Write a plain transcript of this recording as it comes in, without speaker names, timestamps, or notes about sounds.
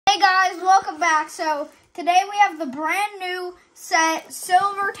Hey guys, welcome back. So today we have the brand new set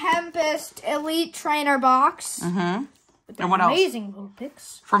Silver Tempest Elite Trainer box. And what else? Amazing little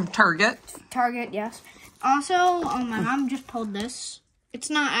picks. From Target. Target, yes. Also, my mom just pulled this. It's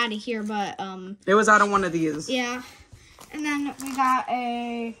not out of here, but It was out of one of these. yeah. And then we got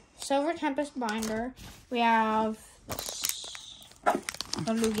a Silver Tempest binder. We have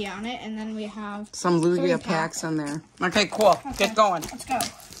the Lugia on it, and then we have some Lugia packs in there. Okay, cool. Okay, get going. Let's go.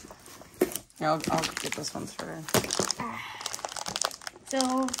 Yeah, I'll get this one started.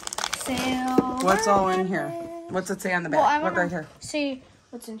 So, what's all in here? What's it say on the back? Well, I Look want right here. to see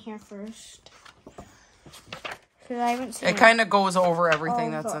what's in here first. Because I haven't seen It kind of goes over everything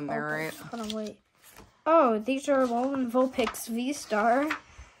that's in there, right? Hold on, wait. Oh, these are Rowan Vulpix V-Star.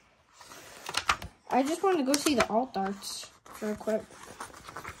 I just want to go see the alt arts real quick.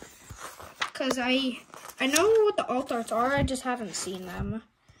 Because I know what the alt arts are, I just haven't seen them.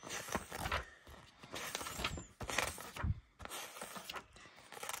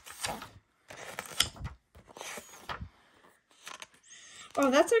 Oh,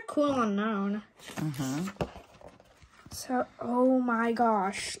 that's a cool unknown. So, oh my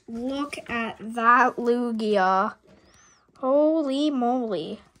gosh. Look at that Lugia. Holy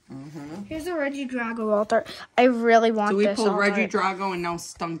moly. Here's the Regidrago altar. I really want this. So we pulled Regidrago and now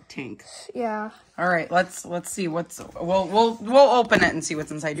Stunk Tank. Yeah. All right, let's see what's. We'll open it and see what's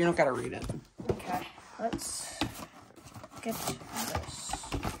inside. You don't gotta read it. Okay. Let's get this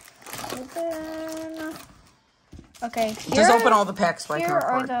open. Okay. Just open all the packs so I can Here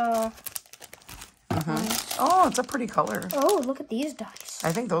are record. the. Oh, it's a pretty color. Oh, look at these dice.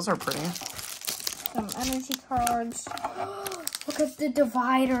 I think those are pretty. Some energy cards. Look at the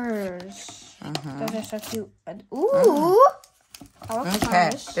dividers. Those are so cute. Ooh. Okay,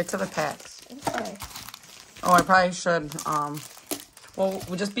 get to the packs. Okay. Oh, I probably should. Well,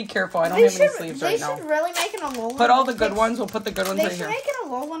 we'll just be careful. I don't have any sleeves right now. They should really make an Alolan. Put all the good ones. We'll put the good ones They right should here. make an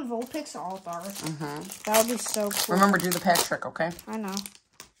Alolan Vulpix All-Star. That would be so cool. Remember, do the pack trick, okay? I know.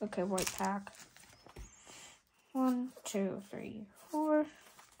 Okay, white pack. 1, 2, 3, 4.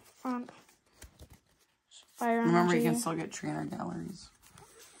 Fire Remember, energy. you can still get trainer galleries.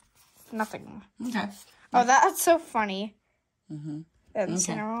 Nothing. Okay. Oh, that's so funny. Okay.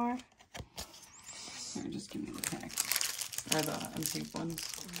 Incineroar. Here, just give me the pack. Or the empty ones.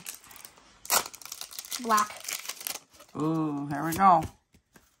 Black. Ooh, here we go.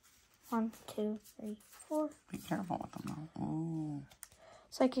 1, 2, 3, 4. Be careful with them, though. Ooh.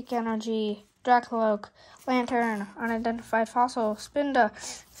 Psychic Energy, Dracoloak, Lantern, Unidentified Fossil, Spinda,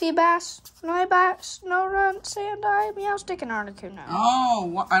 Feebas, Noibat, Snorunt, Sandai, Meowstic, and Articuno.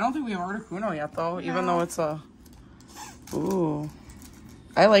 Oh, I don't think we have Articuno yet, though, even though it's a... Ooh.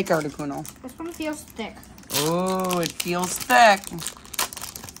 I like Articuno. This one feels thick. Ooh, it feels thick.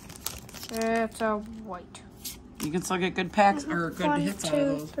 It's a white. You can still get good packs, or good hits out of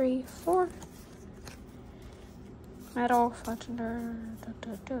 1, 2, those. 3, 4. Metal, Fletcher,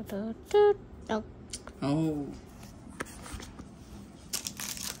 no. Oh.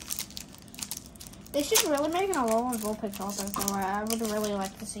 They should really make an Alolan Vulpix also, so I would really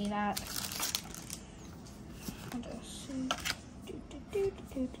like to see that.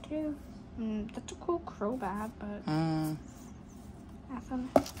 That's a cool Crobat, but nothing.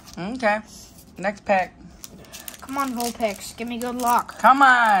 Okay. Next pack. Come on, Vulpix, give me good luck. Come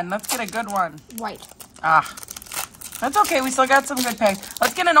on, let's get a good one. White. Ah. That's okay, we still got some good packs.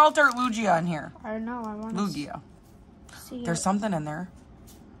 Let's get an Altart Lugia in here. I know, I want Lugia. to see There's it. something in there.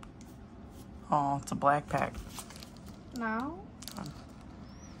 Oh, it's a black pack. No? I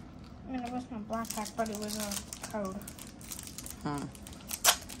mean, it wasn't a black pack, but it was a code.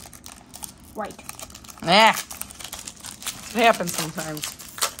 White. Nah. It happens sometimes.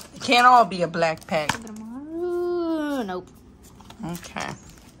 It can't all be a black pack. Nope. Okay.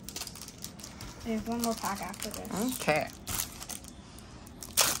 There's one more pack after this. Okay.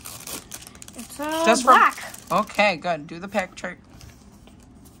 It's Just black. Okay, good. Do the pack trick.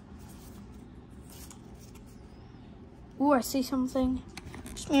 Ooh, I see something.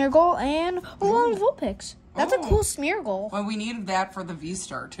 Smeargle and Alolan Vulpix. That's a cool Smeargle. Well, we needed that for the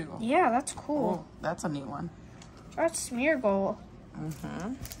V-Star, too. Yeah, that's cool. Oh, that's a neat one. That's Smeargle.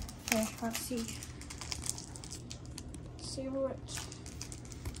 Okay, let's see. Let's see what...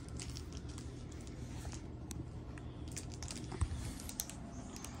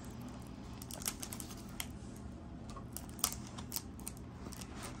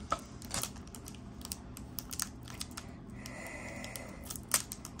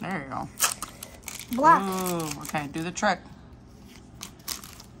 There you go. Black. Ooh, okay, do the trick.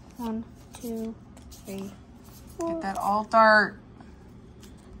 1, 2, 3, 4. Get that alt art.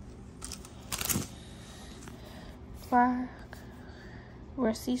 Black. Where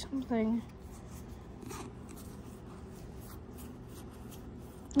I see something.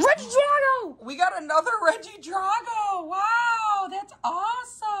 Reggie Drago! We got another Reggie Drago. Wow, that's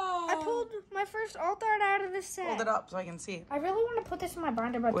awesome. I pulled my first alt art out of this set. Hold it up so I can see it. I really want to put this in my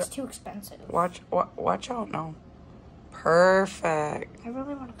binder, but it's too expensive. Watch out now. Perfect. I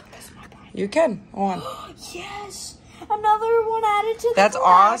really want to put this in my binder. You can. Go on. Yes! Another one added to the That's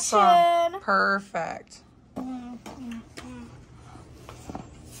collection. awesome. Perfect.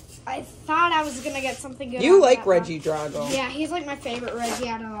 I thought I was going to get something good. You out like of that Reggie one. Drago. Yeah, he's like my favorite Reggie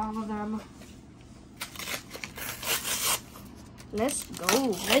out of all of them. Let's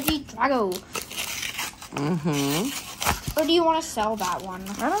go. Reggie Drago. Mm-hmm. Or do you want to sell that one?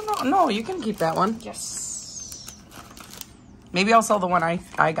 I don't know. No, you can keep that one. Yes. Maybe I'll sell the one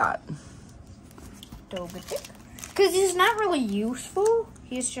I got. Because he's not really useful.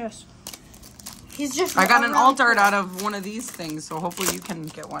 He's just I got an alt art out of one of these things, so hopefully you can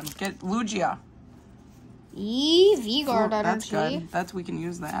get one. Get Lugia. V-Guard energy. That's good. That's we can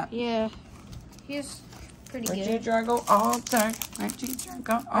use that. Yeah. He's pretty Reggie good. Drago alt art. Reggie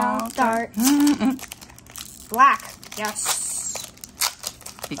Drago alt art. Black. Yes.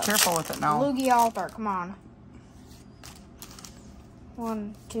 Be careful with it now. Lugia alt art. Come on.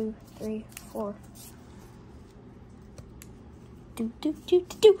 1, 2, 3, 4.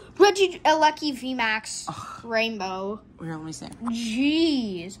 Reggie Lucky VMAX Rainbow. Here, let me see.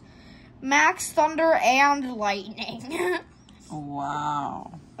 Jeez. Max Thunder and Lightning.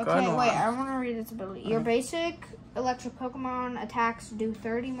 Wow. Okay, wait, I want to read its ability. Your basic electric Pokemon attacks do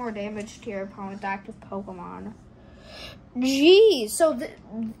 30 more damage to your opponent's active Pokemon. Jeez, so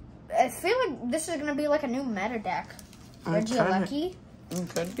I feel like this is going to be like a new meta deck. Reggie Lucky. It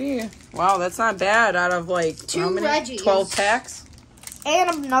could be. Wow, that's not bad out of like 2 Reggies. 12 packs?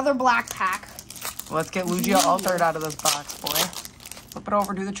 And another black pack. Let's get Lugia altered out of this box, boy. Flip it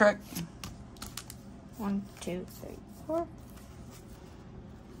over, do the trick. 1, 2, 3, 4.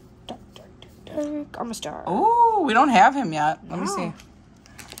 I'm a star. Ooh, we don't have him yet. Let me see.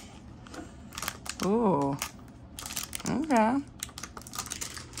 Ooh. Okay.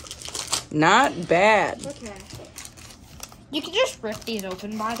 Not bad. Okay. You can just rip these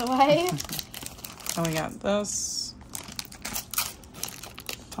open, by the way. Oh, we got this.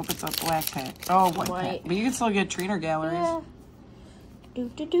 Hope it's a black pack. Oh, white pack. But you can still get trainer galleries. Yeah.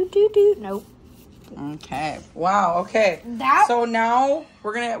 Nope. Okay. Wow. Okay. So now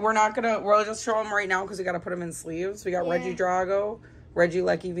we'll just show them right now because we got to put them in sleeves. We got Reggie Drago, Reggie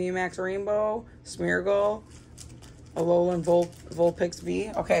Lucky VMAX Rainbow, Smeargle, Alolan Vulpix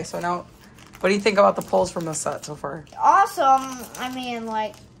V. Okay. So now, what do you think about the pulls from the set so far? Awesome. I mean,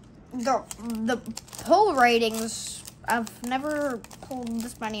 like the pull ratings. I've never pulled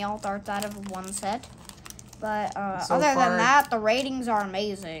this many alt arts out of one set. But so other far, than that, the ratings are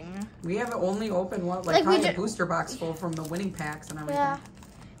amazing. We have only opened one, probably a booster box full from the winning packs and everything. Yeah.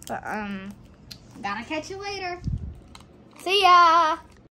 But gotta catch you later. See ya.